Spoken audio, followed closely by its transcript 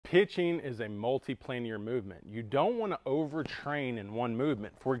Pitching is a multiplanar movement. You don't want to overtrain in one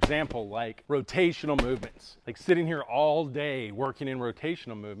movement. For example, like rotational movements, like sitting here all day working in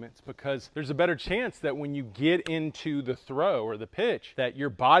rotational movements, because there's a better chance that when you get into the throw or the pitch, that your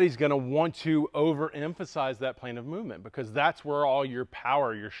body's going to want to overemphasize that plane of movement, because that's where all your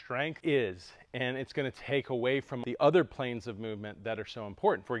power, your strength is. And it's going to take away from the other planes of movement that are so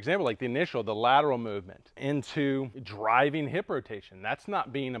important. For example, like the lateral movement into driving hip rotation. That's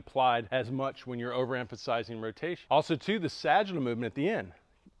not being applied as much when you're overemphasizing rotation. Also too, the sagittal movement at the end.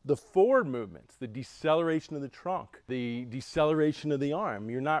 The forward movements, the deceleration of the trunk, the deceleration of the arm.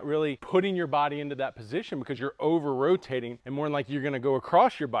 You're not really putting your body into that position because you're over rotating, and more than likely you're going to go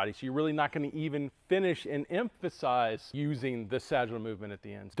across your body. So you're really not going to even finish and emphasize using the sagittal movement at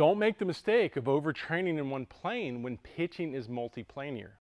the end. Don't make the mistake of overtraining in one plane when pitching is multiplanar.